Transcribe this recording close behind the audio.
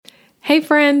Hey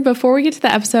friend, before we get to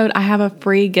the episode, I have a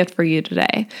free gift for you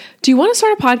today. Do you want to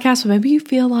start a podcast, but maybe you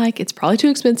feel like it's probably too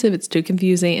expensive, it's too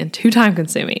confusing, and too time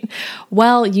consuming?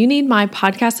 Well, you need my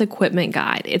podcast equipment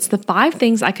guide. It's the 5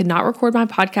 things I could not record my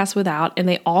podcast without, and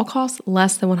they all cost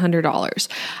less than $100.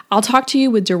 I'll talk to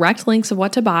you with direct links of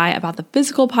what to buy about the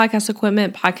physical podcast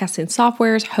equipment, podcasting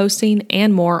softwares, hosting,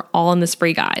 and more, all in this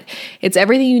free guide. It's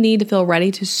everything you need to feel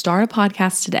ready to start a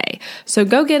podcast today. So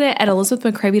go get it at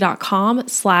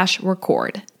elizabethmccravy.com/record.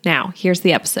 Now, here's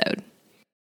the episode.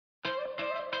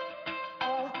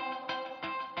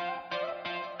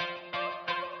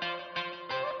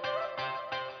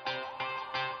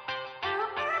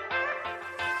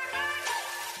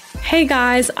 Hey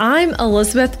guys, I'm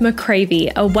Elizabeth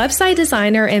McCravy, a website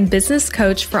designer and business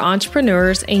coach for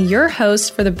entrepreneurs and your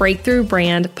host for the Breakthrough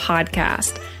Brand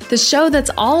podcast, the show that's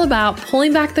all about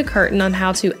pulling back the curtain on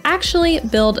how to actually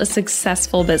build a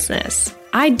successful business.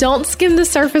 I don't skim the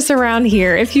surface around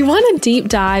here. If you want a deep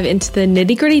dive into the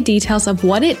nitty-gritty details of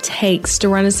what it takes to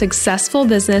run a successful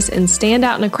business and stand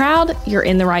out in a crowd, you're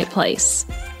in the right place.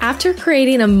 After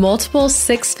creating a multiple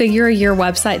 6-figure-a-year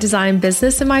website design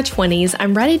business in my 20s,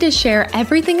 I'm ready to share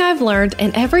everything I've learned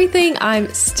and everything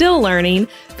I'm still learning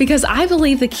because I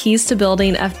believe the keys to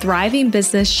building a thriving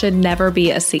business should never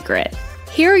be a secret.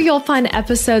 Here you'll find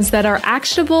episodes that are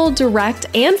actionable, direct,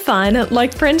 and fun,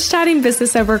 like friends chatting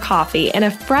business over coffee, and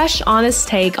a fresh, honest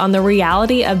take on the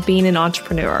reality of being an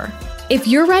entrepreneur. If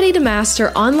you're ready to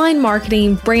master online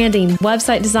marketing, branding,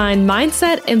 website design,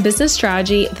 mindset, and business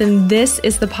strategy, then this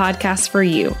is the podcast for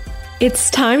you. It's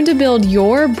time to build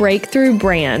your breakthrough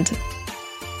brand.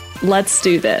 Let's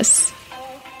do this.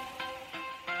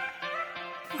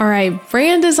 All right,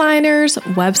 brand designers,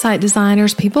 website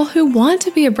designers, people who want to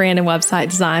be a brand and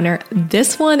website designer,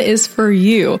 this one is for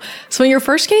you. So when you're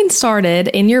first getting started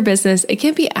in your business, it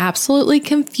can be absolutely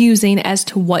confusing as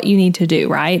to what you need to do,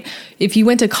 right? If you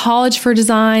went to college for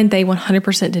design, they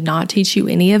 100% did not teach you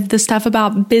any of the stuff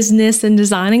about business and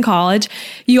design in college.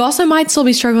 You also might still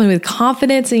be struggling with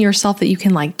confidence in yourself that you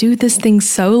can do this thing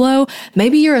solo.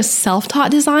 Maybe you're a self-taught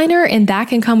designer and that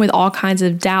can come with all kinds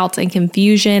of doubts and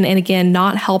confusion and again,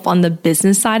 not help on the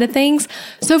business side of things.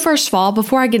 So first of all,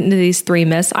 before I get into these 3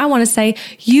 myths, I want to say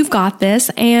you've got this.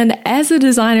 And as a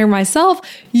designer myself,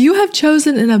 you have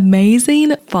chosen an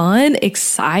amazing, fun,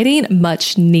 exciting,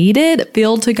 much needed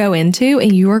field to go into,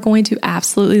 and you are going to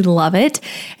absolutely love it.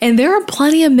 And there are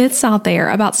plenty of myths out there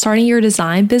about starting your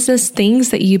design business,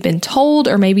 things that you've been told,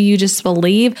 or maybe you just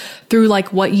believe through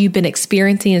what you've been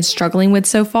experiencing and struggling with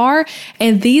so far.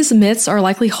 And these myths are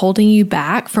likely holding you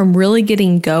back from really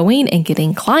getting going and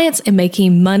getting clients and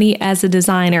making money as a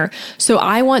designer. So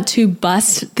I want to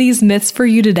bust these myths for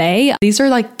you today. These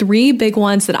are 3 big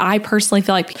ones that I personally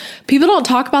feel like people don't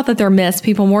talk about that they're myths.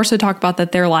 People more so talk about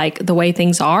that they're the way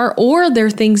things are, or they're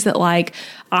things that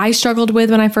I struggled with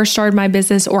when I first started my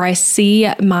business, or I see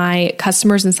my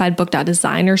customers inside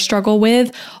Book.Designer struggle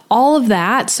with, all of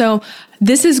that. So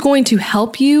this is going to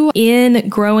help you in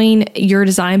growing your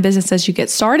design business as you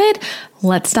get started.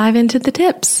 Let's dive into the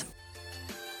tips.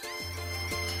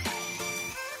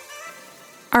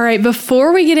 All right,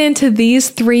 before we get into these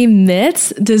 3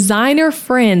 myths, designer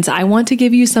friends, I want to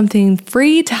give you something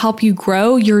free to help you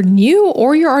grow your new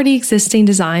or your already existing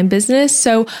design business.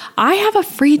 So I have a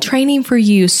free training for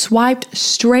you swiped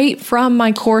straight from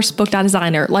my course,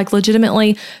 Book.Designer.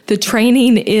 Legitimately, the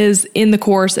training is in the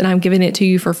course and I'm giving it to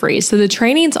you for free. So the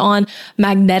training's on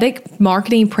magnetic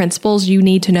marketing principles you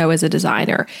need to know as a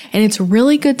designer. And it's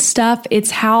really good stuff. It's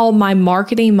how my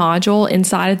marketing module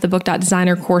inside of the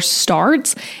Book.Designer course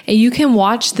starts. And you can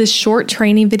watch this short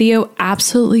training video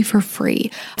absolutely for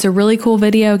free. It's a really cool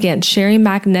video, again, sharing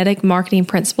magnetic marketing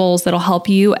principles that'll help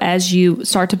you as you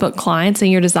start to book clients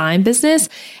in your design business.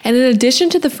 And in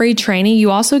addition to the free training, you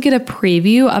also get a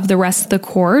preview of the rest of the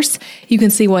course. You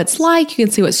can see what it's like. You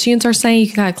can see what students are saying. You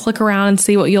can kind of click around and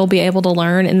see what you'll be able to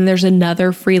learn. And then there's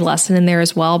another free lesson in there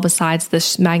as well besides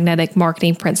this magnetic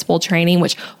marketing principle training,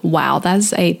 which, wow, that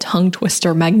is a tongue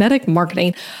twister, magnetic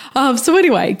marketing. So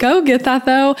anyway, go get that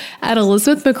though at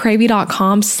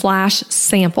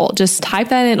elizabethmccravy.com/sample. Just type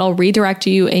that in, it'll redirect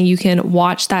you and you can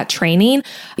watch that training.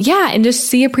 Yeah, and just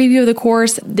see a preview of the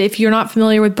course. If you're not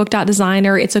familiar with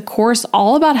Book.Designer, it's a course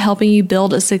all about helping you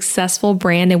build a successful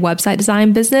brand and website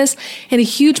design business. And a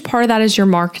huge part of that is your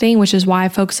marketing, which is why I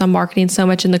focus on marketing so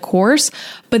much in the course.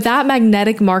 But that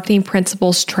magnetic marketing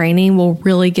principles training will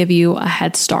really give you a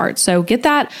head start. So get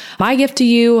that. My gift to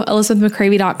you,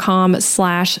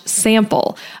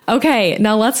 elizabethmccravy.com/sample. Okay,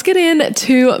 now let's get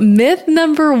into myth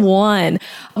number 1.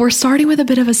 We're starting with a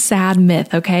bit of a sad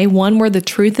myth, okay? One where the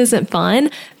truth isn't fun.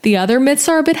 The other myths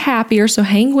are a bit happier, so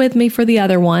hang with me for the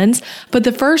other ones. But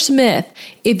the first myth,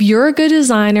 if you're a good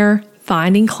designer,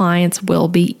 finding clients will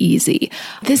be easy.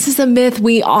 This is a myth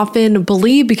we often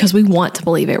believe because we want to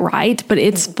believe it, right? But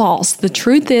it's false. The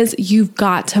truth is you've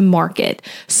got to market.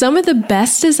 Some of the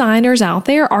best designers out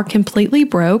there are completely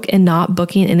broke and not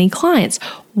booking any clients.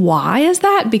 Why is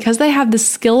that? Because they have the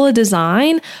skill of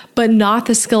design, but not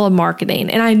the skill of marketing.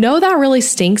 And I know that really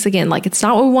stinks. Again, like it's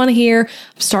not what we want to hear.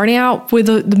 I'm starting out with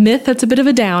the myth that's a bit of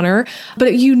a downer,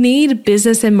 but you need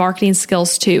business and marketing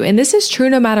skills too. And this is true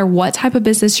no matter what type of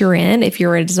business you're in, if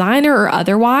you're a designer or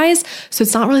otherwise. So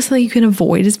it's not really something you can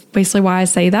avoid is basically why I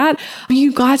say that.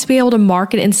 You got to be able to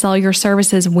market and sell your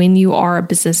services when you are a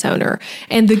business owner.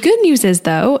 And the good news is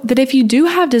though, that if you do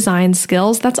have design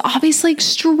skills, that's obviously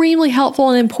extremely helpful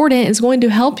and important, is going to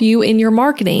help you in your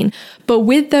marketing. But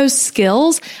with those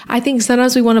skills, I think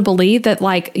sometimes we want to believe that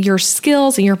like your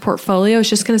skills and your portfolio is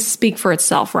just going to speak for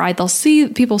itself, right?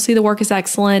 People see the work as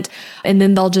excellent and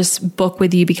then they'll just book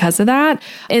with you because of that.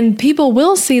 And people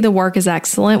will see the work as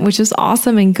excellent, which is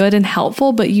awesome and good and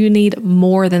helpful, but you need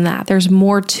more than that. There's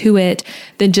more to it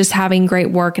than just having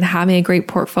great work and having a great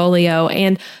portfolio.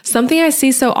 And something I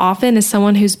see so often as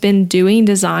someone who's been doing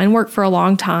design work for a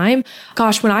long time,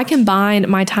 gosh, when I combine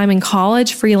my time in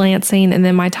college freelancing and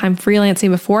then my time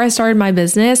freelancing before I started my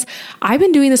business, I've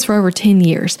been doing this for over 10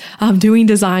 years, doing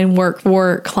design work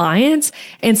for clients.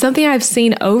 And something I've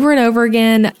seen over and over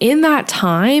again in that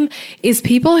time is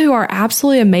people who are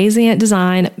absolutely amazing at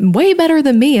design, way better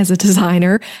than me as a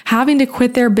designer, having to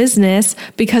quit their business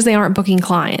because they aren't booking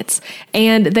clients.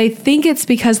 And they think it's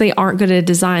because they aren't good at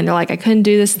design. They're like, I couldn't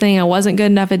do this thing. I wasn't good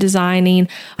enough at designing.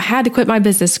 I had to quit my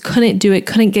business, couldn't do it,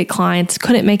 couldn't get clients,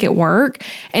 couldn't make it work.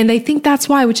 And they think that's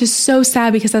why, which is so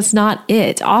sad because that's not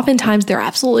it. Oftentimes they're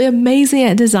absolutely amazing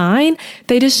at design.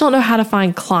 They just don't know how to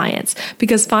find clients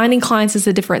because finding clients is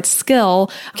a different skill,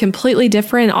 completely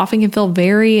different, often can feel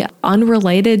very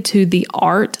unrelated to the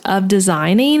art of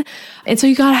designing. And so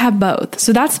you got to have both.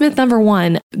 So that's myth number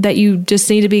 1, that you just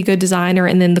need to be a good designer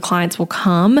and then the clients will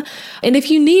come. And if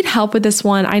you need help with this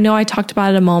one, I know I talked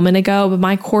about it a moment ago, but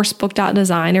my course Booked Out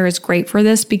Designer is great for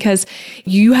this because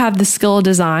you have the skill of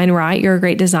design, right? You're a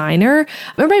great designer.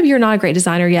 Or maybe you're not a great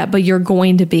designer yet, but you're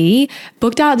going to be.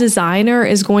 Booked Out Designer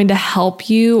is going to help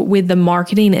you with the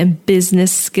marketing and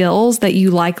business skills that you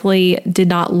likely did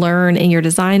not learn in your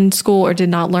design school or did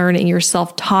not learn in your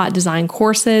self-taught design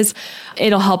courses.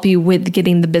 It'll help you with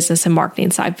getting the business and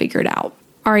marketing side figured out.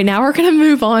 All right, now we're going to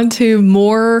move on to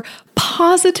more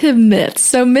positive myths.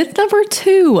 So myth number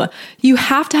 2, you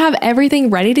have to have everything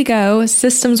ready to go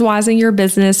systems-wise in your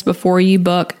business before you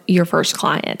book your first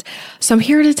client. So I'm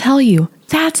here to tell you,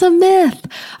 that's a myth.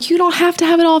 You don't have to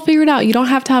have it all figured out. You don't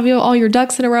have to have all your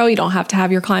ducks in a row. You don't have to have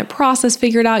your client process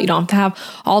figured out. You don't have to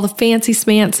have all the fancy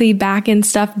smancy back end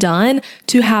stuff done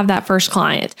to have that first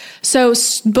client. So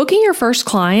booking your first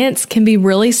clients can be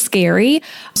really scary.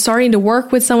 Starting to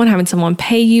work with someone, having someone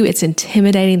pay you, it's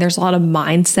intimidating. There's a lot of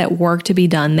mindset work to be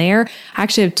done there. I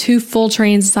actually have 2 full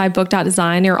trainings inside Booked Out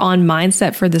Designer on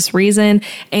mindset for this reason,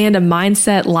 and a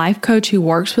mindset life coach who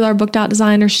works with our Booked Out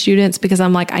Designer students because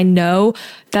I'm like, I know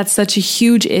that's such a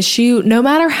huge issue, no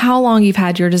matter how long you've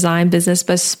had your design business,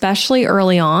 but especially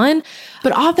early on.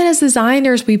 But often as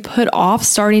designers, we put off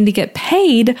starting to get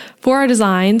paid for our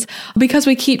designs because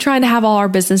we keep trying to have all our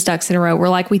business ducks in a row. We're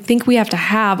like, we think we have to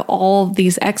have all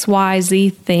these X, Y, Z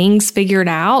things figured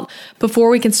out before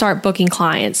we can start booking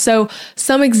clients. So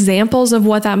some examples of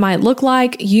what that might look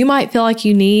like, you might feel like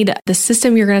you need the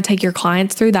system you're going to take your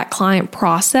clients through, that client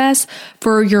process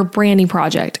for your branding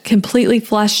project, completely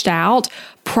fleshed out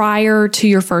prior to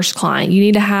your first client. You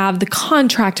need to have the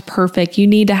contract perfect. You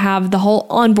need to have the whole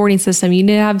onboarding system. You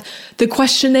need to have the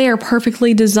questionnaire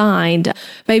perfectly designed.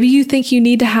 Maybe you think you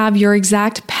need to have your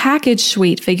exact package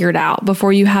suite figured out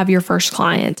before you have your first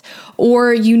client.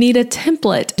 Or you need a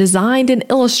template designed in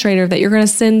Illustrator that you're going to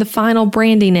send the final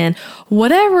branding in.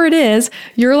 Whatever it is,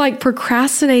 you're like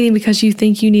procrastinating because you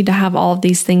think you need to have all of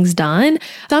these things done.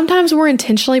 Sometimes we're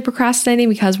intentionally procrastinating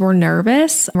because we're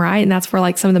nervous, right? And that's where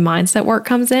like some of the mindset work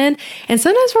comes in. And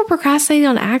sometimes we're procrastinating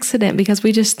on accident because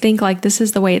we just think like, this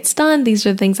is the way it's done. These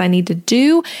are the things I need to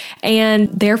do. And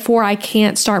therefore I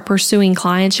can't start pursuing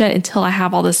clients yet until I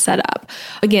have all this set up.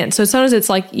 Again, so sometimes it's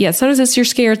like, yeah, sometimes it's you're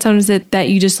scared, sometimes it's that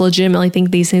you just legitimately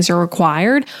think these things are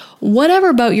required.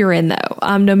 Whatever boat you're in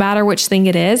though, no matter which thing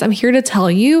it is, I'm here to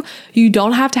tell you, you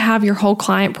don't have to have your whole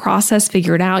client process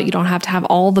figured out. You don't have to have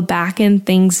all the back end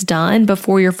things done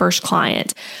before your first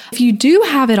client. If you do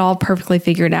have it all perfectly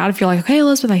figured out, if you're like, okay,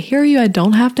 Elizabeth, I hear you. I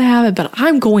don't have to have it, but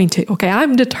I'm going to, okay,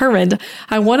 I'm determined.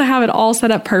 I want to have it all set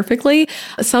up perfectly.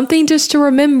 Something just to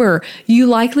remember, you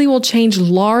likely will change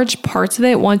large parts of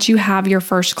it once you have your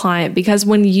first client, because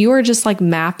when you are just like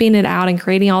mapping it out and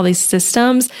creating all these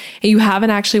systems and you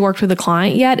haven't actually worked with a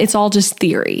client yet, it's all just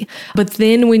theory. But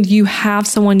then when you have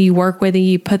someone you work with and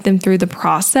you put them through the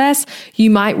process, you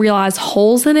might realize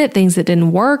holes in it, things that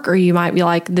didn't work, or you might be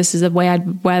like, this is a way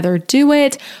I'd rather do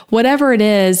it. Whatever it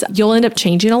is, you'll end up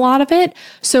changing a lot of it.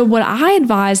 So what I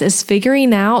advise is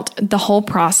figuring out the whole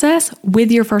process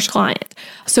with your first client.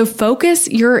 So focus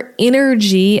your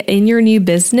energy in your new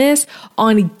business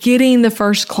on getting the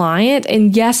first client,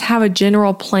 and yes, have a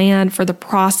general plan for the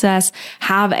process,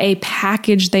 have a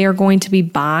package they are going to be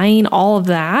buying, all of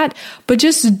that, but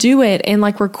just do it and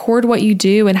like record what you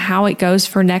do and how it goes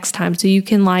for next time. So you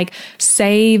can like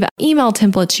save email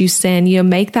templates you send,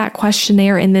 make that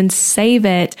questionnaire and then save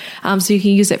it. So you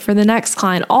can use it for the next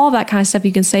client, all that kind of stuff.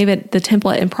 You can save it, the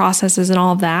template and processes and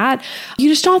all of that. You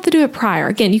just don't have to do it prior.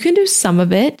 Again, you can do some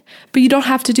of it, but you don't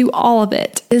have to do all of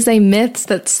it. It is a myth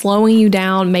that's slowing you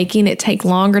down, making it take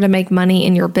longer to make money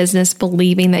in your business,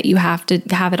 believing that you have to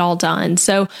have it all done.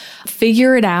 So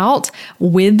figure it out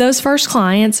with those first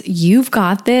clients. You've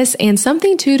got this. And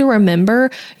something too to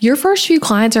remember, your first few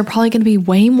clients are probably going to be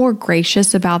way more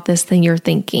gracious about this than you're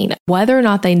thinking. Whether or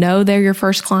not they know they're your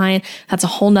first client, that's a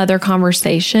whole nother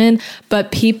conversation.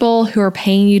 But people who are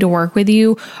paying you to work with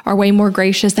you are way more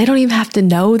gracious. They don't even have to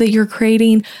know that you're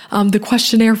creating the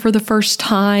questionnaire for the first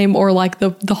time, or like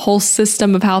the whole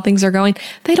system of how things are going.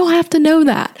 They don't have to know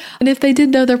that. And if they did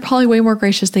know, they're probably way more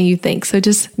gracious than you think. So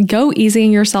just go easy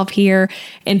on yourself here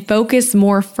and focus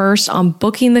more first on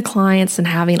booking the clients and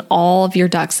having all of your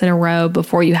ducks in a row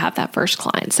before you have that first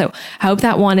client. So I hope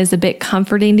that one is a bit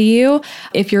comforting to you.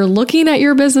 If you're looking at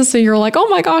your business and you're like, oh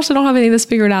my gosh, I don't have any of this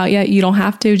figured out yet, you don't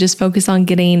have to. Just focus on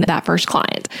getting that first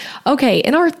client. Okay,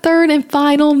 and our third and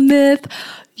final myth,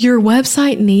 your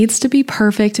website needs to be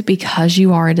perfect because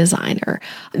you are a designer.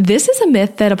 This is a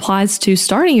myth that applies to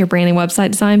starting your branding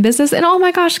website design business. And oh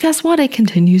my gosh, guess what? It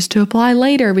continues to apply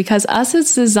later, because us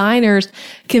as designers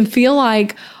can feel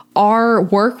like our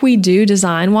work we do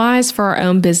design-wise for our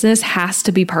own business has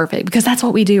to be perfect, because that's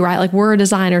what we do, right? Like, we're a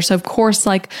designer. So of course,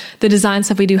 like, the design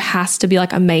stuff we do has to be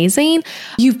like amazing.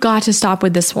 You've got to stop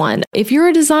with this one. If you're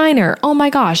a designer, oh my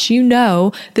gosh,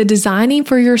 that designing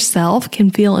for yourself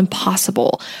can feel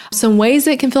impossible. Some ways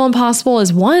it can feel impossible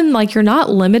is, one, like, you're not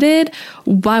limited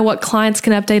by what clients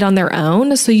can update on their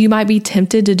own. So you might be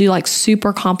tempted to do like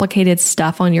super complicated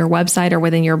stuff on your website or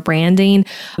within your branding.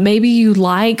 Maybe you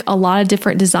like a lot of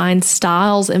different design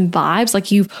styles and vibes.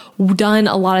 Like, you've done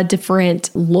a lot of different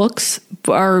looks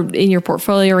or in your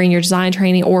portfolio or in your design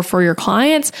training or for your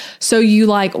clients. So you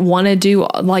like want to do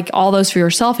like all those for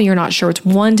yourself, and you're not sure which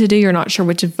one to do. You're not sure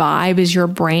which vibe is your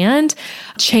brand.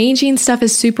 Changing stuff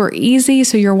is super easy.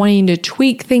 So you're wanting to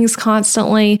tweak things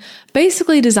constantly.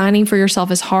 Basically, designing for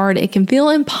yourself is hard. It can feel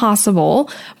impossible,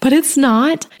 but it's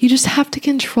not. You just have to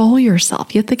control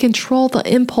yourself. You have to control the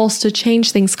impulse to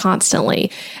change things constantly.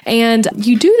 And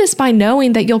you do this by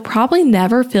knowing that you'll probably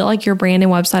never feel like your brand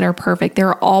and website are perfect. There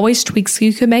are always tweaks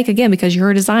you can make, again, because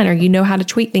you're a designer. You know how to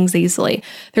tweak things easily.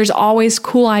 There's always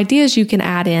cool ideas you can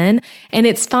add in, and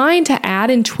it's fine to add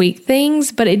and tweak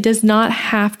things, but it does not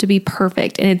have to be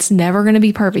perfect, and it's never going to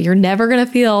be perfect. You're never going to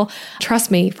feel,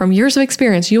 trust me, from years of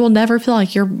experience, you will never feel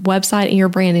like your website and your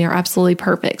branding are absolutely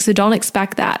perfect. So don't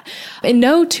expect that. And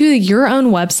know too, your own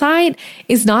website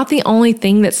is not the only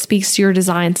thing that speaks to your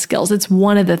design skills. It's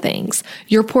one of the things.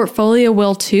 Your portfolio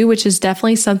will too, which is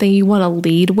definitely something you want to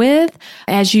lead with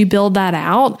as you build that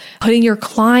out. Putting your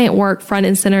client work front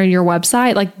and center in your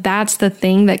website, like, that's the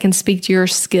thing that can speak to your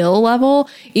skill level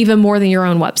even more than your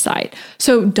own website.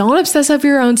 So don't obsess over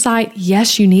your own site.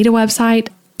 Yes, you need a website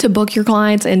to book your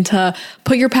clients and to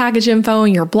put your package info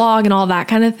and your blog and all that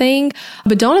kind of thing.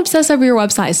 But don't obsess over your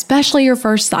website, especially your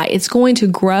first site. It's going to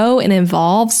grow and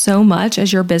evolve so much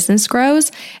as your business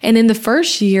grows. And in the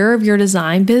first year of your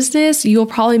design business, you'll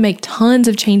probably make tons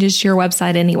of changes to your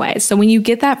website anyway. So when you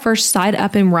get that first site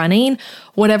up and running,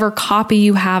 whatever copy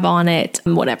you have on it,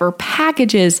 whatever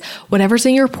packages, whatever's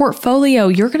in your portfolio,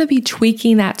 you're going to be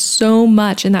tweaking that so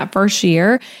much in that first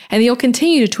year. And you'll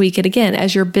continue to tweak it again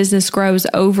as your business grows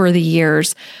over the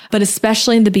years, but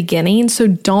especially in the beginning. So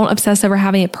don't obsess over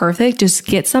having it perfect. Just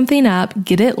get something up,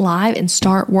 get it live, and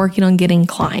start working on getting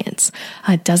clients.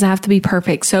 It doesn't have to be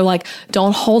perfect. So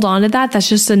don't hold on to that. That's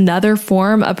just another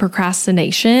form of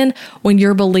procrastination when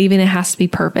you're believing it has to be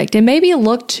perfect. And maybe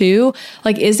look too,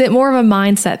 is it more of a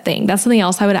mindset thing? That's something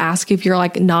else I would ask if you're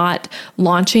not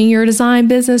launching your design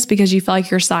business because you feel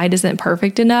like your site isn't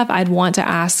perfect enough. I'd want to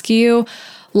ask you,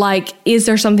 is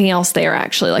there something else there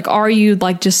actually? Are you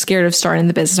just scared of starting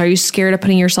the business? Are you scared of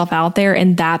putting yourself out there?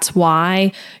 And that's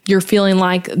why you're feeling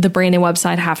like the brand and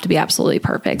website have to be absolutely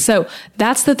perfect. So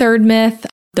that's the third myth.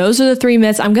 Those are the 3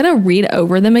 myths. I'm going to read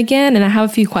over them again, and I have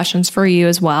a few questions for you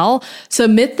as well. So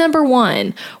myth number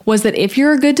 1 was that if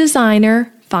you're a good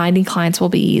designer, finding clients will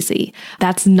be easy.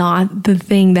 That's not the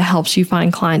thing that helps you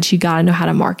find clients. You got to know how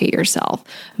to market yourself.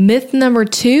 Myth number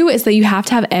 2 is that you have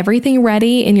to have everything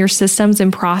ready in your systems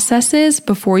and processes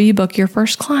before you book your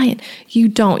first client. You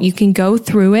don't. You can go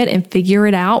through it and figure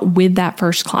it out with that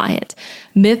first client.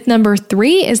 Myth number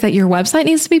 3 is that your website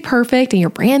needs to be perfect and your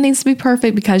brand needs to be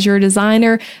perfect because you're a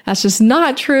designer. That's just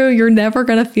not true. You're never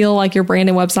going to feel like your brand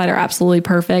and website are absolutely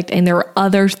perfect. And there are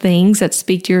other things that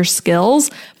speak to your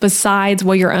skills besides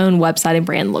what your own website and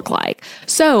brand look like.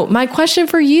 So my question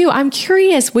for you, I'm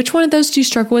curious, which one of those do you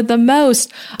struggle with the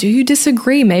most? Do you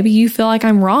disagree? Maybe you feel like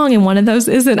I'm wrong and one of those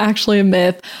isn't actually a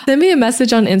myth. Send me a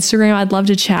message on Instagram. I'd love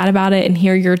to chat about it and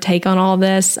hear your take on all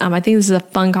this. I think this is a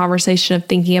fun conversation of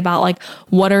thinking about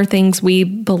what are things we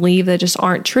believe that just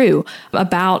aren't true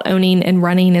about owning and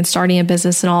running and starting a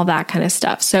business and all that kind of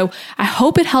stuff. So I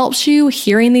hope it helps you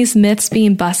hearing these myths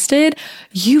being busted.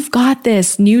 You've got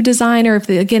this. New designer.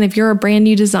 If you're a brand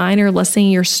new designer listening,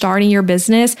 you're starting your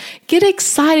business, get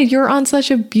excited. You're on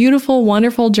such a beautiful,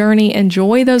 wonderful journey.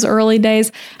 Enjoy those early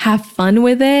days. Have fun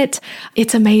with it.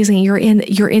 It's amazing.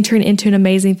 You're entering into an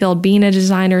amazing field. Being a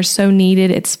designer is so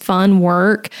needed. It's fun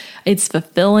work. It's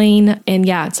fulfilling. And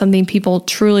it's something people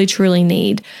truly, truly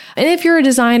need. And if you're a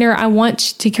designer, I want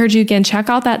to encourage you again, check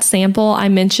out that sample I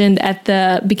mentioned at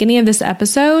the beginning of this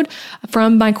episode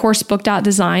from my course, Booked Out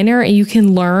Designer. And you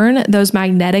can learn those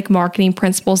magnetic marketing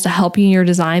principles to help you in your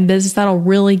design business. That'll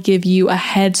really give you a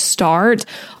head start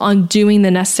on doing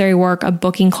the necessary work of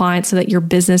booking clients so that your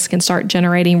business can start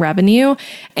generating revenue.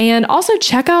 And also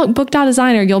check out Booked Out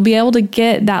Designer. You'll be able to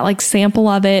get that sample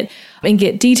of it and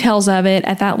get details of it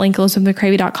at that link,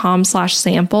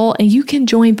 elizabethmccravey.com/sample. And you can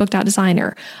join Booked Out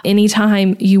Designer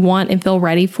anytime you want and feel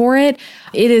ready for it.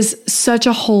 It is such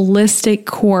a holistic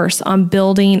course on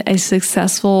building a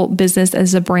successful business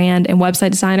as a brand and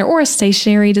website designer or a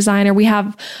stationery designer. We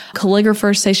have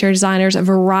calligraphers, stationery designers, a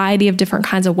variety of different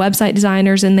kinds of website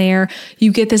designers in there.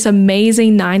 You get this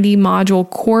amazing 90-module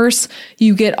course.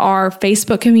 You get our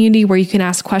Facebook community where you can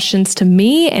ask questions to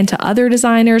me and to other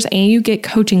designers, and you get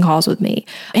coaching calls with me.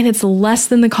 And it's less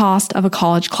than the cost of a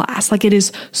college class. It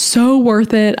is so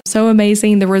worth it. So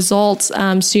amazing. The results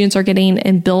students are getting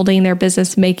in building their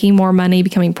business, making more money,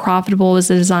 becoming profitable as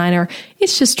a designer.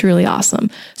 It's just truly awesome.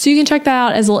 So you can check that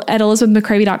out at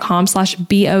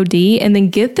elizabethmccravey.com/BOD and then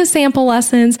get the sample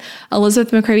lessons,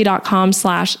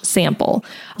 elizabethmccravey.com/sample.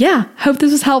 Hope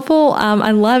this was helpful.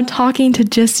 I love talking to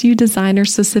just you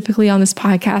designers specifically on this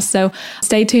podcast. So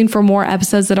stay tuned for more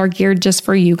episodes that are geared just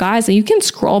for you guys. And you can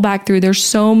scroll back through. There's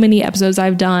so many episodes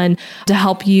I've done to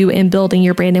help you in building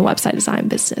your brand and website design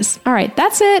business. All right,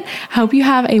 that's it. I hope you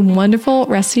have a wonderful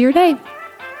rest of your day.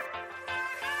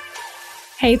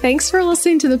 Hey, thanks for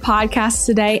listening to the podcast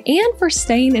today and for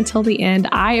staying until the end.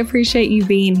 I appreciate you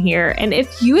being here. And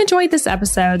if you enjoyed this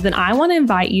episode, then I want to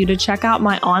invite you to check out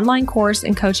my online course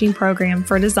and coaching program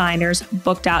for designers,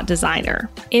 Booked Out Designer.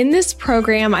 In this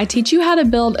program, I teach you how to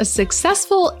build a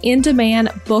successful, in-demand,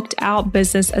 booked out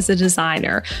business as a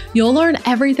designer. You'll learn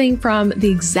everything from the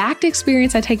exact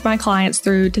experience I take my clients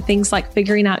through to things like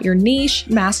figuring out your niche,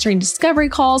 mastering discovery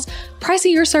calls,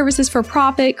 pricing your services for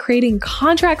profit, creating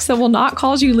contracts that will not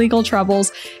cause you legal troubles,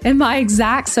 and my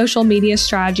exact social media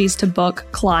strategies to book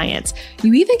clients.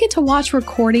 You even get to watch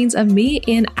recordings of me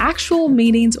in actual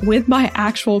meetings with my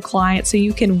actual clients so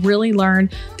you can really learn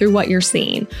through what you're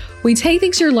seeing. We take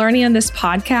things you're learning on this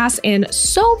podcast and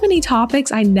so many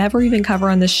topics I never even cover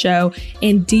on this show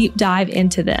and deep dive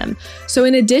into them. So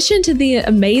in addition to the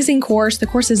amazing course, the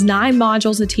course is 9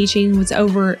 modules of teaching with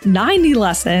over 90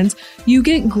 lessons. You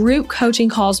get group coaching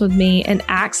calls with me and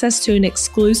access to an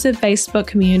exclusive Facebook Facebook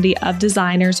community of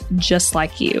designers just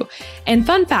like you. And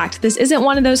fun fact, this isn't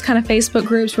one of those kind of Facebook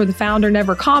groups where the founder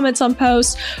never comments on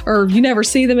posts or you never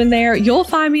see them in there. You'll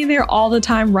find me there all the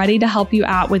time, ready to help you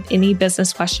out with any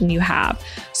business question you have.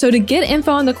 So to get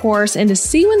info on the course and to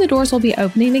see when the doors will be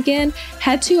opening again,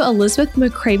 head to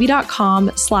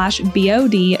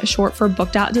elizabethmccravy.com/BOD, short for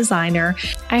booked out designer.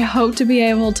 I hope to be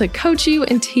able to coach you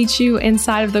and teach you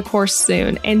inside of the course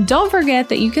soon. And don't forget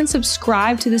that you can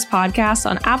subscribe to this podcast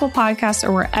on Apple Podcasts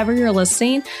or wherever you're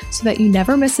listening so that you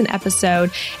never miss an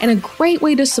episode. And a great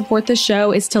way to support the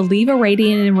show is to leave a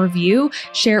rating and review,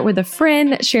 share it with a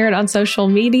friend, share it on social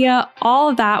media. All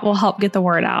of that will help get the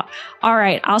word out. All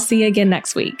right, I'll see you again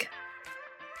next week.